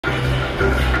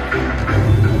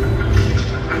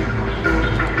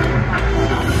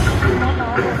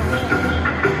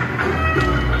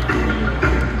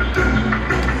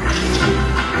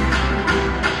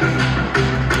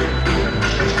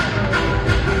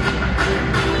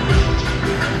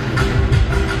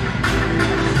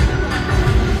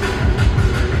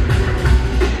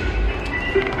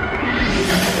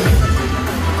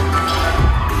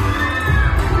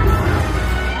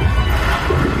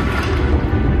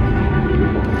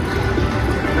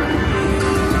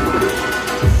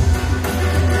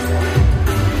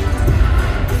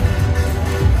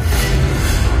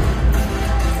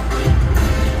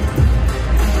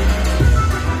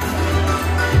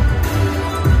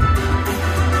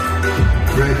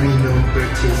Redmi Note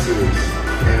 13 series,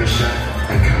 very sharp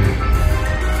and calming.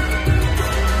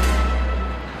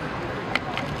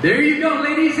 There you go,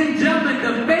 ladies and gentlemen,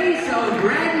 the face of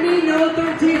Redmi Note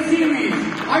 13 series.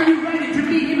 Are you ready to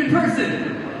meet him in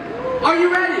person? Are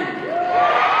you ready?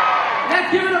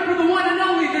 Let's give it up for the one and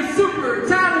only, the super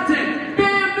talented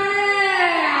BamBam!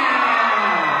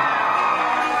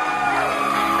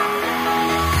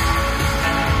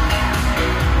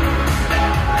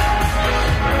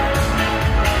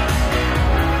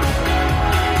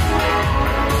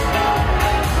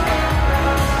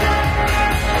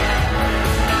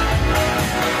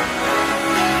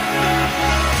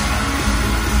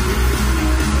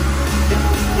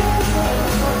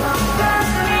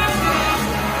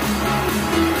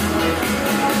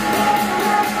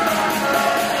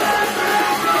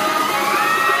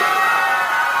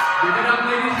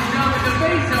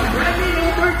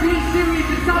 Series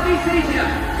in Southeast Asia,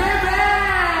 BamBam!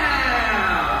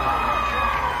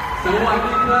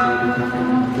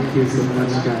 Thank you so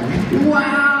much, guys.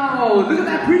 Wow, look at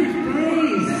that pretty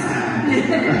face.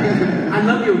 Yeah. I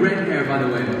love your red hair, by the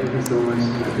way. Thank you so much. I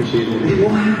appreciate it.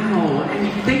 Wow,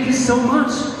 and thank you so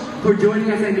much for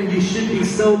joining us. I mean, you should be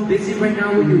so busy right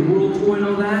now with your world tour and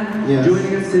all that. Yes.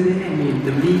 Joining us today, I mean,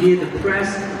 the media, the press,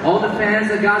 all the fans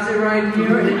that got it right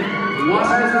here and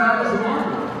watching us live as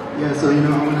well. Yeah, so I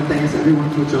want to thank everyone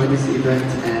for joining this event,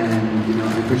 and I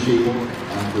appreciate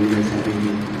for you guys having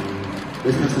me.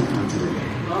 Let's have some fun today.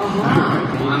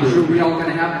 I'm sure we're all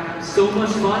gonna have so much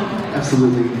fun.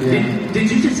 Absolutely. Yeah. Did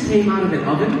you just came out of an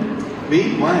oven?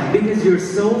 Me? Why? Because you're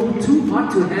so too hot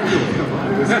to handle.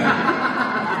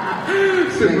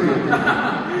 Super.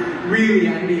 Really,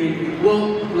 I mean,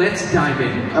 well, let's dive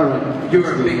in. All right.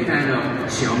 You're a big fan of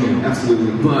Xiaomi.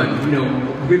 Absolutely. But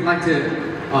we'd like to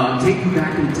take you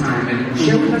back in time and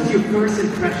share with us your first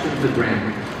impression of the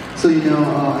brand. So I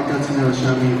got to know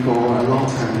Xiaomi for a long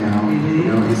time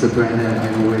now. It's a brand that I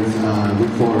always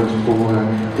look forward for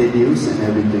debuts and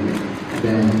everything. And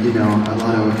then a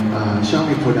lot of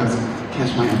Xiaomi products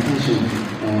catch my attention,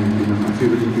 and I feel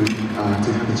really good to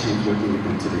have the chance working with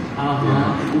them today.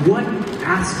 What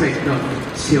aspect of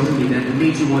Xiaomi that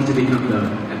made you want to become the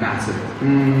ambassador?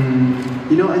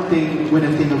 I think when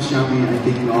I think of Xiaomi, I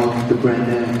think of the brand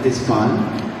that is fun,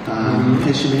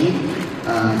 passionate,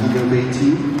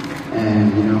 innovative,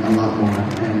 and a lot more.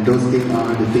 And those things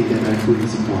are the things that I fully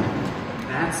support.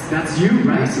 That's you,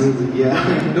 right? Absolutely,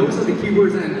 yeah. Those are the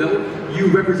keywords, and you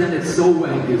represent it so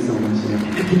well. Thank you so much.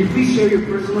 Yeah. And can you please share your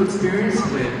personal experience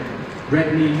with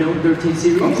Redmi Note 13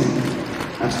 series? Okay.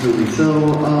 Absolutely.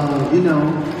 So,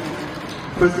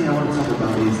 first thing I want to talk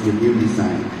about is the new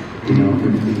design.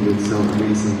 Everything looks so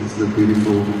amazing. It's so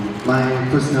beautiful.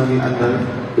 Personally, I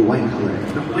love the white color.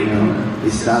 The white color.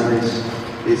 It's stylish.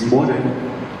 It's modern.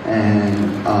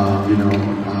 And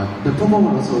the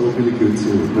performance also look really good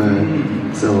too.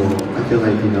 But so I feel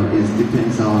like it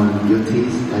depends on your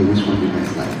taste, like which one you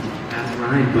guys like. That's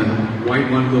right. But white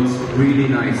one looks really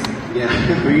nice. Yeah,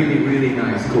 really, really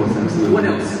nice. Of course, absolutely. What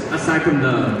else aside from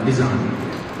the design?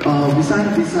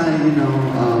 Besides design,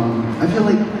 I feel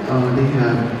like they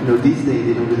have, these days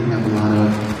they don't really have a lot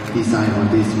of design on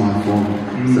this smartphone.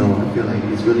 So I feel like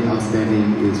it's really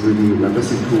outstanding. It's really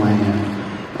represent who I am,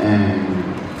 and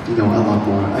a lot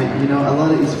more. A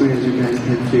lot of experience you guys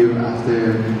can feel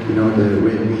after the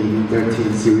Redmi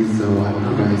 13 series. So I hope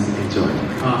you guys enjoy.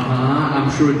 I'm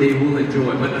sure they will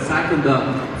enjoy. But aside from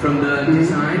the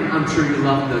design, I'm sure you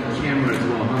love the camera as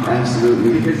well, huh?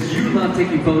 Absolutely. Because you love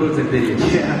taking photos and videos.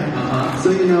 Yeah. So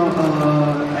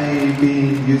I've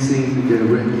been using the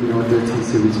Redmi Note 13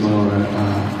 series for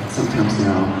sometimes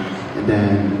now, and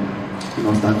then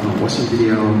start from watching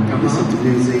video, listen to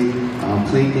music,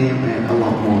 play game, and a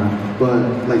lot more.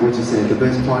 But like what you said, the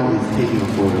best part is taking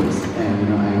photos,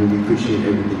 and I really appreciate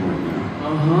everything right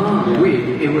now. Yeah.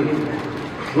 Wait, it was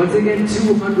once again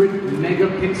 200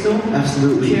 megapixel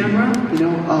Absolutely. Camera?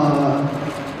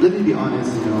 Let me be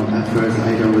honest, at first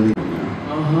I don't really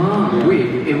Yeah.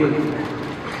 Wait, it was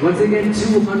once again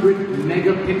 200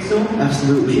 megapixel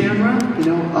Absolutely. Camera?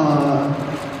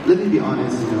 Let me be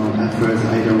honest, at first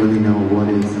I don't really know what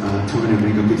is 200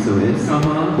 megapixel is.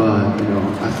 But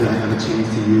after I have a chance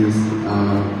to use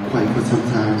quite for some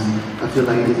times, I feel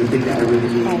like it's a thing that I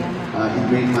really need. It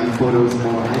makes my photos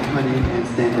more iconic and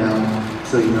stand out.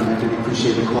 So I really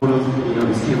appreciate the photos.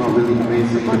 This came out really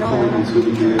amazing. The quality is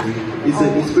really good. It's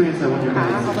an experience I want you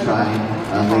guys to try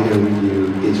later when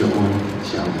you get your own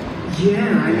Xiaomi.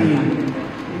 Yeah, I mean,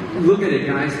 look at it,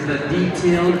 guys. The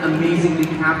detailed, amazingly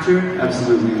captured.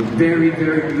 Absolutely. Very,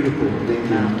 very beautiful. Thank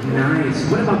you. Nice.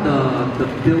 What about the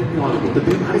build quality? The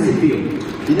build How does it feel?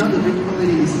 The build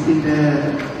quality is something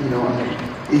that,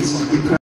 it's